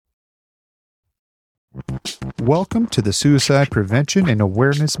Welcome to the Suicide Prevention and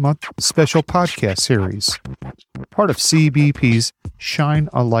Awareness Month special podcast series, part of CBP's Shine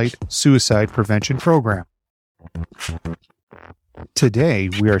a Light Suicide Prevention Program. Today,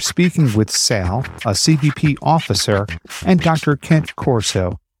 we are speaking with Sal, a CBP officer, and Dr.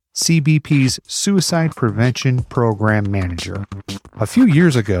 Corso, CBP's Suicide Prevention Program Manager. A few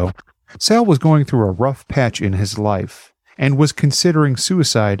years ago, Sal was going through a rough patch in his life and was considering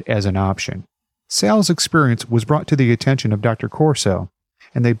suicide as an option. Sal's experience was brought to the attention of Dr. Corso,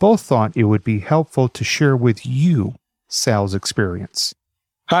 and they both thought it would be helpful to share with you Sal's experience.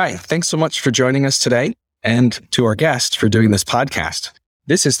 Hi, thanks so much for joining us today, and to our guest for doing this podcast.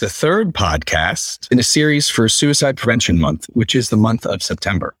 This is the third podcast in a series for Suicide Prevention Month, which is the month of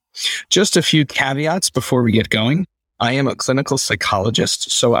September. Just a few caveats before we get going. I am a clinical psychologist,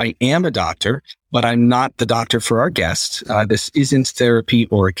 so I am a doctor, but I'm not the doctor for our guest. This isn't therapy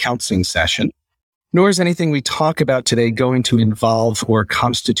or a counseling session, nor is anything we talk about today going to involve or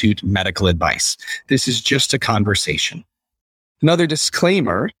constitute medical advice. This is just a conversation. Another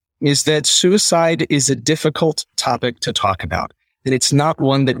disclaimer is that suicide is a difficult topic to talk about, and it's not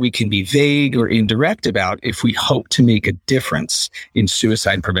one that we can be vague or indirect about if we hope to make a difference in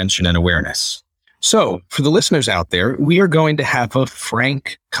suicide prevention and awareness. So, for the listeners out there, we are going to have a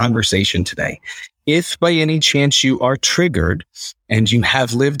frank conversation today. If by any chance you are triggered and you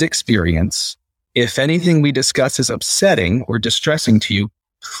have lived experience, if anything we discuss is upsetting or distressing to you,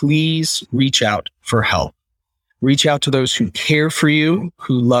 please reach out for help. Reach out to those who care for you,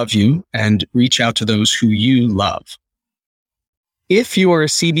 who love you, and reach out to those who you love. If you are a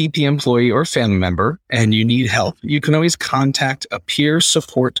CBP employee or family member and you need help, you can always contact a peer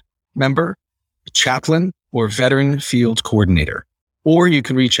support member, a chaplain, or veteran field coordinator, or you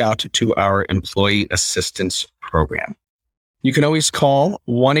can reach out to our employee assistance program. You can always call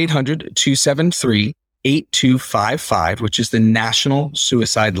 1-800-273-8255, which is the National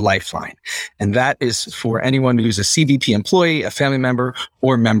Suicide Lifeline. And that is for anyone who's a CBP employee, a family member,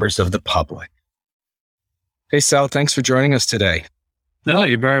 or members of the public. Hey, Sal, thanks for joining us today. No,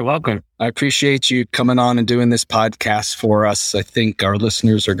 you're very welcome. I appreciate you coming on and doing this podcast for us. I think our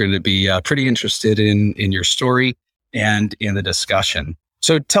listeners are going to be pretty interested in your story and in the discussion.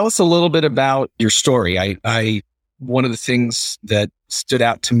 So tell us a little bit about your story. One of the things that stood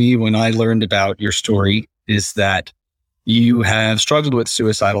out to me when I learned about your story is that you have struggled with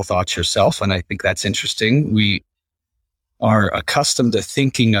suicidal thoughts yourself. And I think that's interesting. We are accustomed to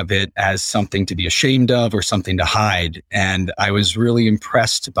thinking of it as something to be ashamed of or something to hide. And I was really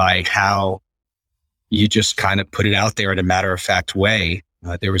impressed by how you just kind of put it out there in a matter-of-fact way.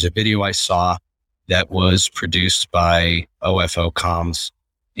 There was a video I saw that was produced by OFO Comms,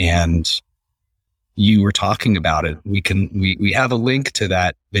 and you were talking about it. We have a link to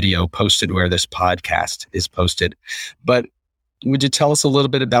that video posted where this podcast is posted. But would you tell us a little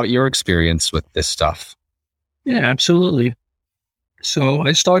bit about your experience with this stuff? Yeah, absolutely. So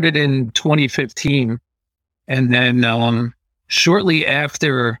I started in 2015, and then shortly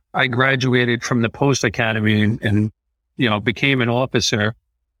after I graduated from the post academy and became an officer,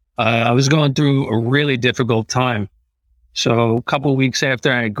 I was going through a really difficult time. So a couple of weeks after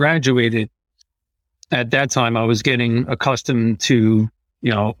I graduated, at that time, I was getting accustomed to,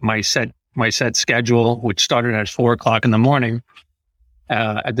 my set schedule, which started at 4:00 in the morning.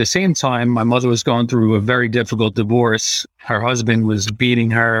 At the same time, my mother was going through a very difficult divorce. Her husband was beating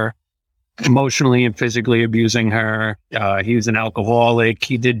her, emotionally and physically abusing her. He was an alcoholic.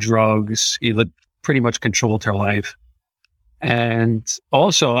 He did drugs. He pretty much controlled her life. And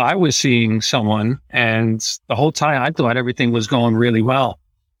also, I was seeing someone, and the whole time I thought everything was going really well.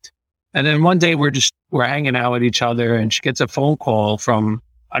 And then one day we're hanging out with each other, and she gets a phone call from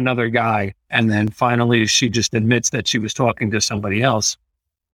another guy. And then finally she just admits that she was talking to somebody else.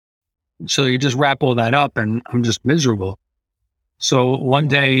 So you just wrap all that up, and I'm just miserable. So one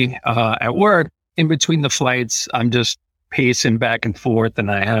day at work, in between the flights, I'm just pacing back and forth,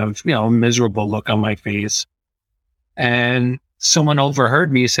 and I have, a miserable look on my face. And someone overheard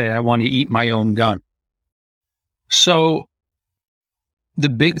me say, I want to eat my own gun. So the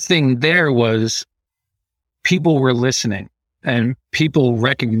big thing there was people were listening and people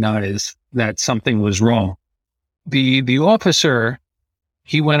recognized that something was wrong. The officer,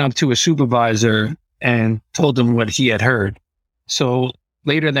 he went up to a supervisor and told him what he had heard. So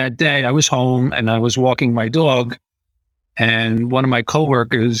later that day, I was home and I was walking my dog, and one of my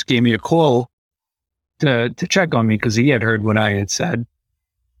coworkers gave me a call to check on me because he had heard what I had said.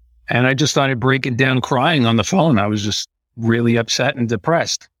 And I just started breaking down crying on the phone. I was just really upset and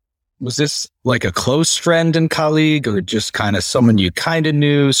depressed. Was this like a close friend and colleague, or just kind of someone you kind of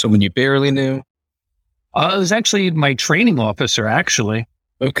knew, someone you barely knew? It was actually my training officer, actually.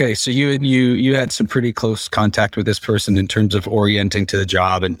 Okay, so you had some pretty close contact with this person in terms of orienting to the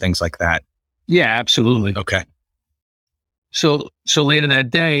job and things like that. Yeah, absolutely. Okay. So later that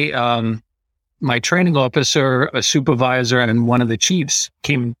day, my training officer, a supervisor, and one of the chiefs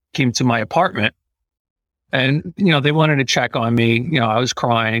came to my apartment, and they wanted to check on me. I was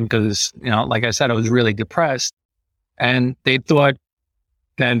crying because like I said, I was really depressed, and they thought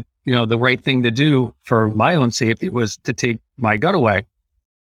that the right thing to do for my own safety was to take my gun away.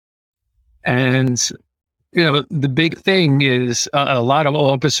 And the big thing is a lot of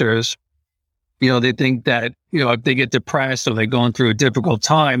officers, they think that if they get depressed or they're going through a difficult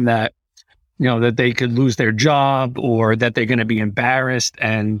time, that that they could lose their job or that they're going to be embarrassed.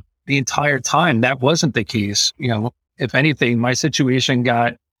 And the entire time, that wasn't the case. If anything, my situation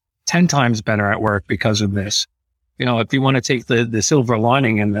got 10 times better at work because of this. If you want to take the silver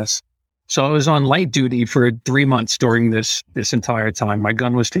lining in this. So I was on light duty for 3 months during this entire time. My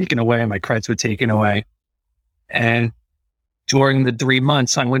gun was taken away, my creds were taken away. And during the 3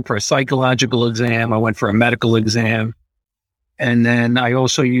 months, I went for a psychological exam, I went for a medical exam. And then I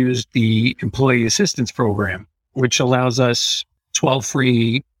also used the employee assistance program, which allows us 12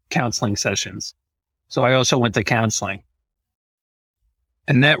 free counseling sessions. So I also went to counseling.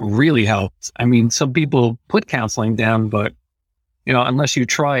 And that really helped. I mean, some people put counseling down, but, unless you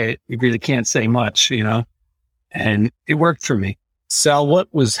try it, you really can't say much, and it worked for me. Sal, what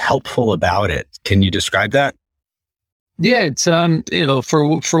was helpful about it? Can you describe that? Yeah, it's,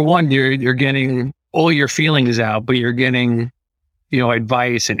 for one, you're getting all your feelings out, but you're getting,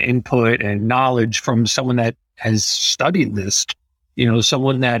 advice and input and knowledge from someone that has studied this,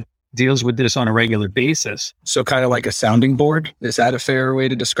 someone that deals with this on a regular basis. So kind of like a sounding board. Is that a fair way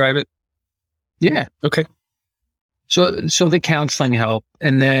to describe it? Yeah. Okay. So the counseling helped.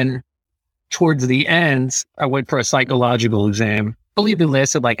 And then towards the end, I went for a psychological exam. I believe it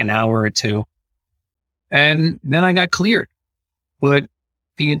lasted like an hour or two. And then I got cleared. But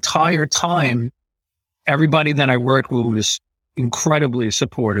the entire time, everybody that I worked with was incredibly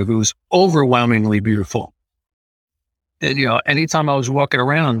supportive. It was overwhelmingly beautiful. And, anytime I was walking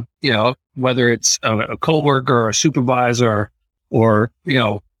around, whether it's a coworker or a supervisor or,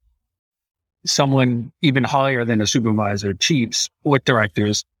 someone even higher than a supervisor, chiefs or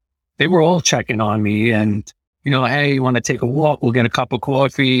directors, they were all checking on me and, hey, you want to take a walk? We'll get a cup of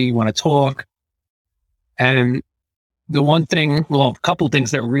coffee. You want to talk? And the one thing, a couple of things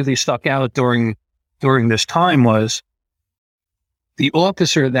that really stuck out during this time was the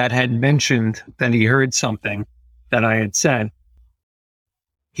officer that had mentioned that he heard something that I had said.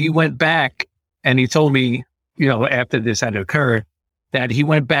 He went back and he told me, after this had occurred, that he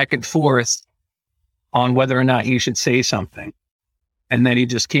went back and forth on whether or not he should say something. And then he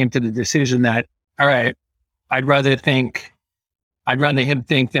just came to the decision that, all right, I'd rather him think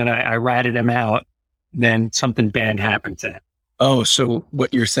that I ratted him out than something bad happened to him. Oh, so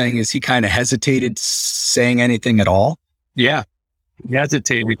what you're saying is he kind of hesitated saying anything at all? Yeah. He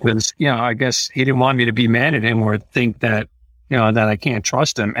hesitated because, I guess he didn't want me to be mad at him or think that, that I can't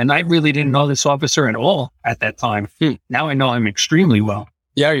trust him. And I really didn't know this officer at all at that time. Now I know him extremely well.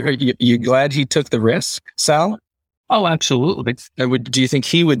 Yeah. You glad he took the risk, Sal? Oh, absolutely. Do you think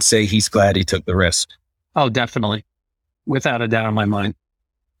he would say he's glad he took the risk? Oh, definitely. Without a doubt in my mind.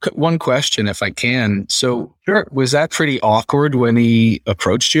 One question, if I can. So sure. Was that pretty awkward when he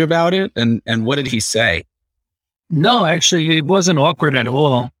approached you about it? And what did he say? No, actually, it wasn't awkward at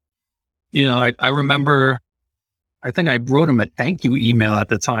all. I remember, I think I wrote him a thank you email at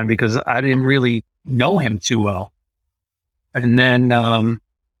the time because I didn't really know him too well. And then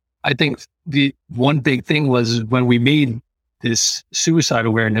I think the one big thing was when we made this suicide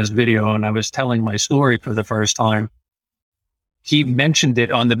awareness video and I was telling my story for the first time, he mentioned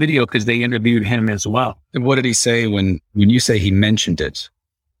it on the video because they interviewed him as well. And what did he say when you say he mentioned it?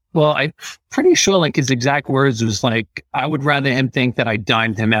 Well, I'm pretty sure his exact words was I would rather him think that I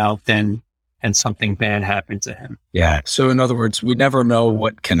dined him out than and something bad happened to him. Yeah. So in other words, we never know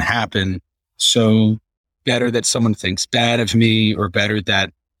what can happen. So better that someone thinks bad of me or better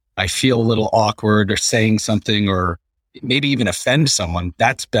that I feel a little awkward or saying something or maybe even offend someone.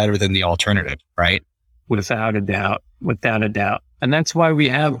 That's better than the alternative, right? Without a doubt. And that's why we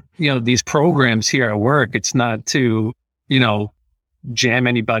have, these programs here at work. It's not to, jam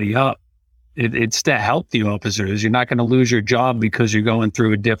anybody up. It's to help the officers. You're not going to lose your job because you're going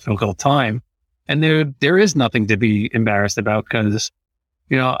through a difficult time. And there is nothing to be embarrassed about because,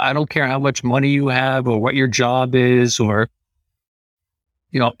 I don't care how much money you have or what your job is or,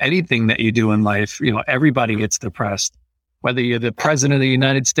 anything that you do in life, everybody gets depressed. whether you're the president of the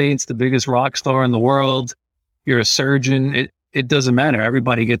United States, the biggest rock star in the world, you're a surgeon, it doesn't matter.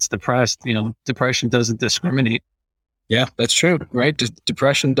 Everybody gets depressed. Depression doesn't discriminate. Yeah, that's true, right?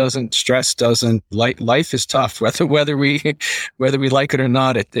 Depression doesn't, stress doesn't. Life is tough, whether we like it or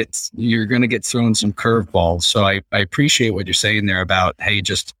not. It's you're going to get thrown some curveballs. So I appreciate what you're saying there about, hey,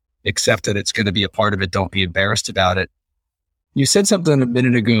 just accept that it's going to be a part of it. Don't be embarrassed about it. You said something a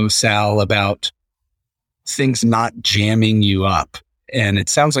minute ago, Sal, about things not jamming you up, and it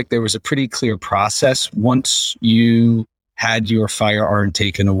sounds like there was a pretty clear process once you had your firearm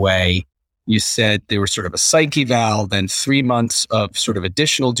taken away. You said there was sort of a psych eval, then 3 months of sort of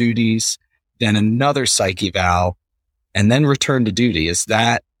additional duties, then another psych eval, and then return to duty. Is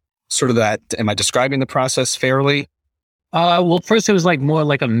that sort of that? Am I describing the process fairly? Well, first it was more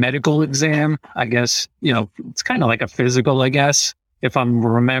like a medical exam, I guess. It's kind of like a physical, I guess, if I'm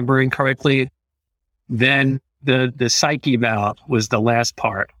remembering correctly. Then the psych eval was the last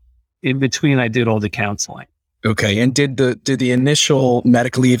part. In between, I did all the counseling. Okay. And did the initial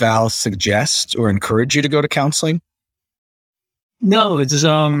medical eval suggest or encourage you to go to counseling? No, it's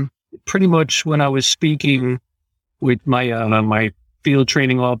pretty much when I was speaking with my field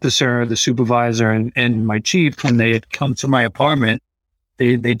training officer, the supervisor, and my chief, when they had come to my apartment,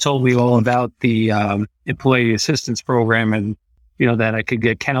 they told me all about the employee assistance program, and that I could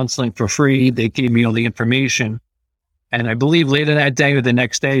get counseling for free. They gave me all the information, and I believe later that day or the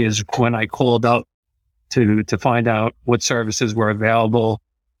next day is when I called up to find out what services were available,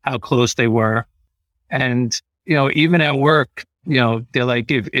 how close they were. And, even at work, they're like,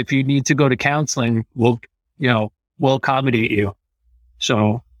 if you need to go to counseling, we'll accommodate you.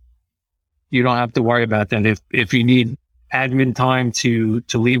 So you don't have to worry about that. If you need admin time to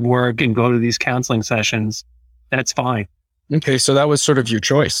leave work and go to these counseling sessions, that's fine. Okay. So that was sort of your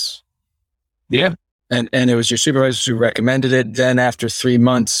choice. Yeah. And it was your supervisor who recommended it. Then after 3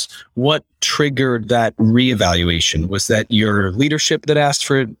 months, what triggered that reevaluation? Was that your leadership that asked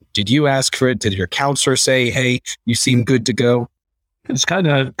for it? Did you ask for it? Did your counselor say, hey, you seem good to go? It's kind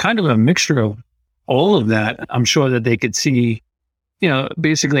of a mixture of all of that. I'm sure that they could see,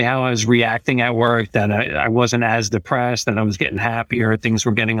 basically how I was reacting at work, that I wasn't as depressed, that I was getting happier, things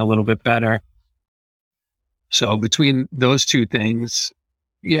were getting a little bit better. So between those two things,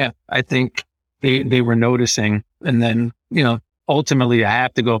 yeah, I think they were noticing. And then, ultimately I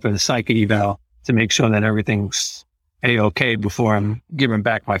have to go for the psych eval to make sure that everything's A-okay before I'm giving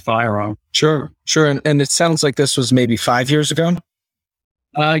back my firearm. Sure. And it sounds like this was maybe 5 years ago?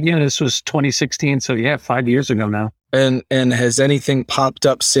 Yeah, this was 2016. So yeah, 5 years ago now. And has anything popped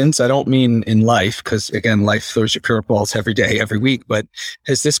up since? I don't mean in life, because again, life throws you curveballs every day, every week, but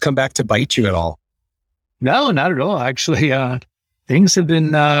has this come back to bite you at all? No, not at all. Actually, things have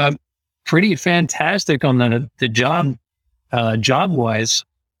been pretty fantastic on the job wise.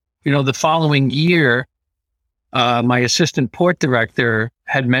 The following year, my assistant port director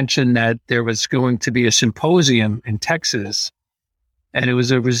had mentioned that there was going to be a symposium in Texas, and it was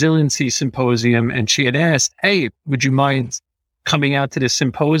a resiliency symposium. And she had asked, hey, would you mind coming out to this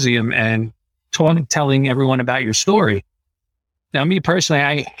symposium and telling everyone about your story? Now, me personally,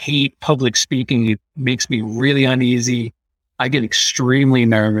 I hate public speaking. It makes me really uneasy. I get extremely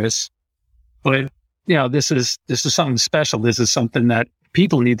nervous. But, this is something special. This is something that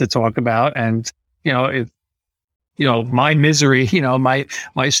people need to talk about. And, if, my misery,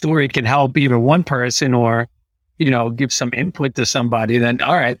 my story can help either one person or, give some input to somebody, then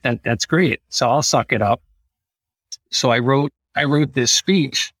all right, that's great. So I'll suck it up. So I wrote this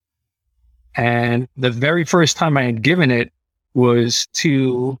speech, and the very first time I had given it was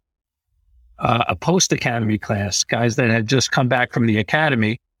to a post-academy class, guys that had just come back from the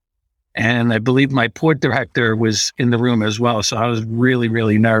academy. And I believe my port director was in the room as well. So I was really,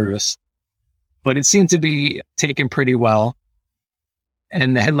 really nervous. But it seemed to be taken pretty well.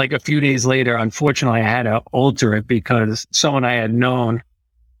 And then a few days later, unfortunately, I had to alter it because someone I had known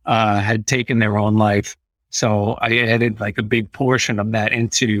had taken their own life. So I added a big portion of that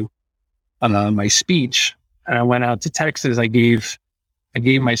into my speech. And I went out to Texas. I gave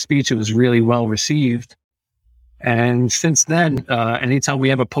my speech. It was really well received. And since then, anytime we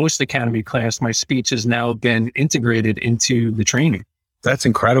have a post-academy class, my speech has now been integrated into the training. That's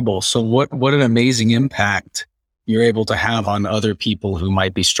incredible. So what an amazing impact you're able to have on other people who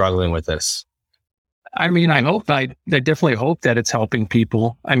might be struggling with this. I mean, I definitely hope that it's helping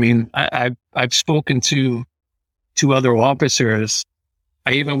people. I mean, I've spoken to other officers.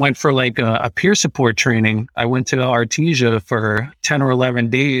 I even went for a peer support training. I went to Artesia for 10 or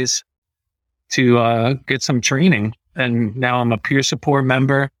 11 days to get some training. And now I'm a peer support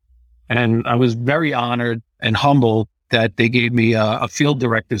member. And I was very honored and humbled that they gave me a field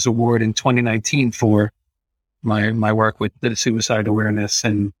director's award in 2019 for my work with the suicide awareness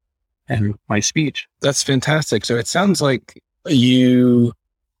and my speech. That's fantastic. So it sounds like you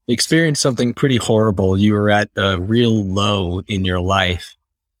experienced something pretty horrible. You were at a real low in your life,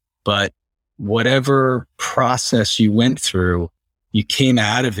 but whatever process you went through, you came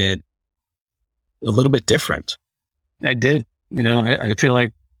out of it a little bit different. I did. I feel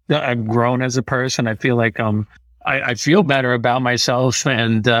like I've grown as a person. I feel like I feel better about myself,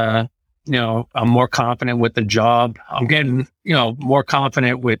 and I'm more confident with the job. I'm getting more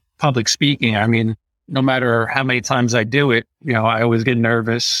confident with public speaking. I mean, no matter how many times I do it, I always get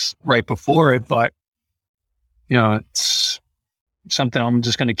nervous right before it, but it's something I'm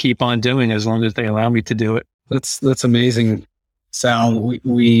just going to keep on doing as long as they allow me to do it. That's amazing. Sal,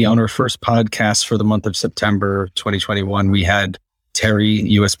 we on our first podcast for the month of September 2021, we had Terry,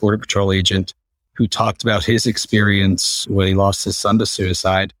 U.S. Border Patrol agent, who talked about his experience when he lost his son to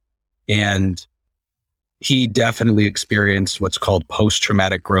suicide. And he definitely experienced what's called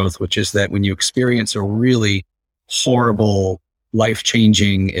post-traumatic growth, which is that when you experience a really horrible,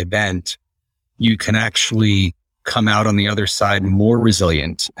 life-changing event, you can actually come out on the other side more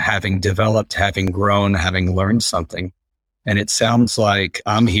resilient, having developed, having grown, having learned something. And it sounds like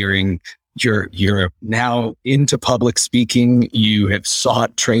I'm hearing you're now into public speaking. You have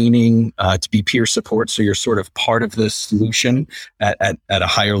sought training to be peer support. So you're sort of part of the solution at a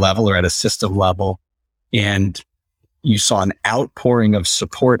higher level or at a system level. And you saw an outpouring of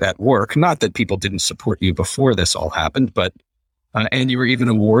support at work. Not that people didn't support you before this all happened, but and you were even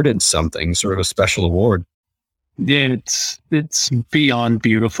awarded something, sort of a special award. Yeah, it's beyond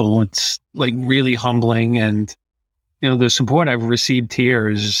beautiful. It's like really humbling, and the support I've received here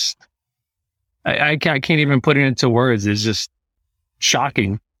is I can't even put it into words. It's just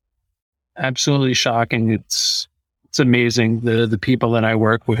shocking, absolutely shocking. It's amazing. The people that I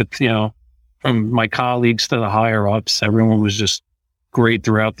work with, from my colleagues to the higher ups, everyone was just great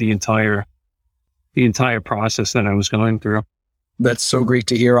throughout the entire process that I was going through. That's so great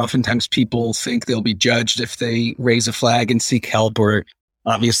to hear. Oftentimes people think they'll be judged if they raise a flag and seek help, or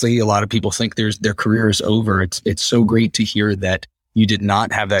obviously a lot of people think their career is over. It's so great to hear that you did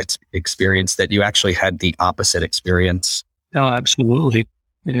not have that experience, that you actually had the opposite experience. No, absolutely.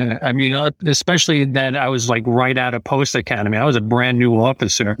 Yeah. I mean, especially that I was like right out of post academy. I was a brand new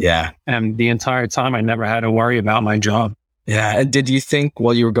officer. Yeah. And the entire time I never had to worry about my job. Yeah. And did you think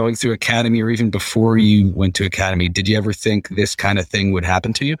while you were going through academy, or even before you went to academy, did you ever think this kind of thing would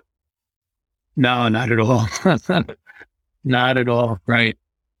happen to you? No, not at all. Not at all. Right.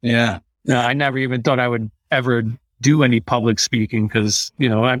 Yeah. No, I never even thought I would ever do any public speaking because,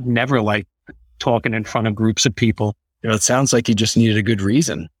 I've never liked talking in front of groups of people. It sounds like you just needed a good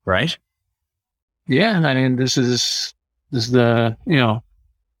reason, right? Yeah. I mean, this is the,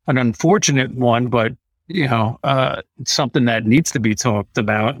 an unfortunate one, but, it's something that needs to be talked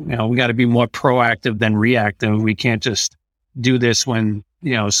about. We got to be more proactive than reactive. We can't just do this when,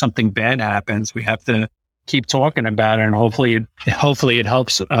 something bad happens. We have to keep talking about it, and hopefully it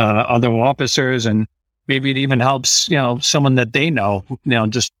helps other officers, and maybe it even helps, someone that they know,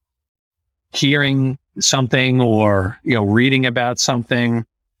 just hearing something or, reading about something.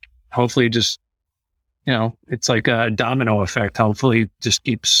 Hopefully just, it's like a domino effect. Hopefully it just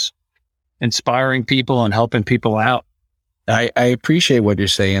keeps inspiring people and helping people out. I appreciate what you're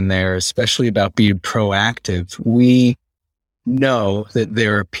saying there, especially about being proactive. We know that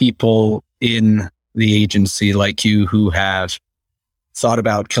there are people in the agency like you who have thought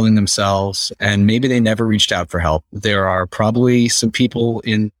about killing themselves, and maybe they never reached out for help. There are probably some people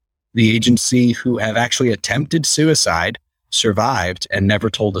in the agency who have actually attempted suicide, survived, and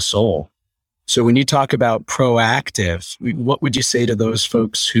never told a soul. So when you talk about proactive, what would you say to those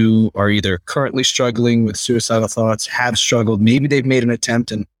folks who are either currently struggling with suicidal thoughts, have struggled, maybe they've made an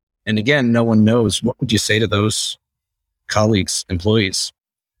attempt, and again, no one knows? What would you say to those colleagues, employees?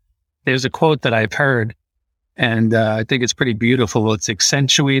 There's a quote that I've heard, and I think it's pretty beautiful. It's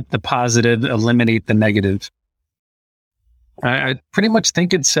accentuate the positive, eliminate the negative. I pretty much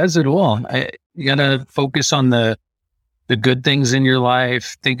think it says it all. You got to focus on the good things in your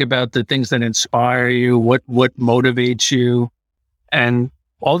life. Think about the things that inspire you, what motivates you, and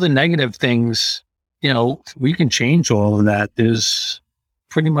all the negative things, we can change all of that. There's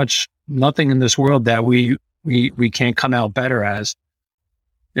pretty much nothing in this world that we can't come out better as.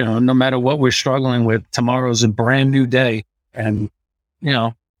 No matter what we're struggling with, tomorrow's a brand new day. And,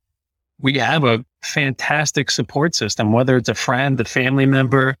 we have a fantastic support system, whether it's a friend, a family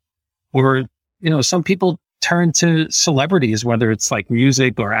member, or, some people turn to celebrities, whether it's like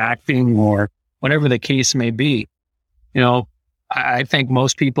music or acting or whatever the case may be. I think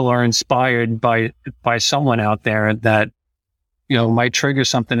most people are inspired by someone out there that, might trigger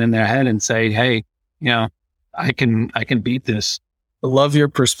something in their head and say, hey, I can beat this. I love your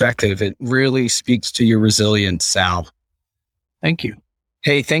perspective. It really speaks to your resilience, Sal. Thank you.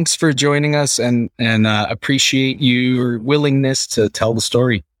 Hey, thanks for joining us and appreciate your willingness to tell the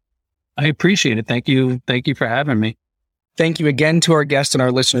story. I appreciate it. Thank you. Thank you for having me. Thank you again to our guests and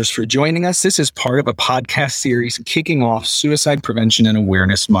our listeners for joining us. This is part of a podcast series kicking off Suicide Prevention and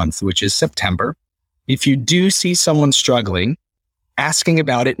Awareness Month, which is September. If you do see someone struggling, asking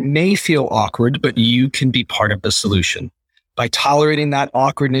about it may feel awkward, but you can be part of the solution. By tolerating that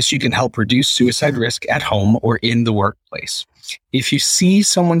awkwardness, you can help reduce suicide risk at home or in the workplace. If you see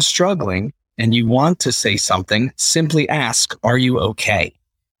someone struggling and you want to say something, simply ask, "Are you okay?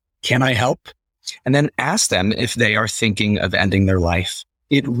 Can I help?" And then ask them if they are thinking of ending their life.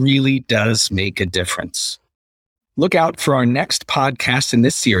 It really does make a difference. Look out for our next podcast in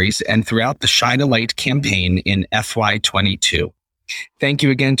this series and throughout the Shine a Light campaign in FY22. Thank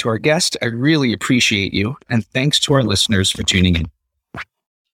you again to our guest. I really appreciate you. And thanks to our listeners for tuning in.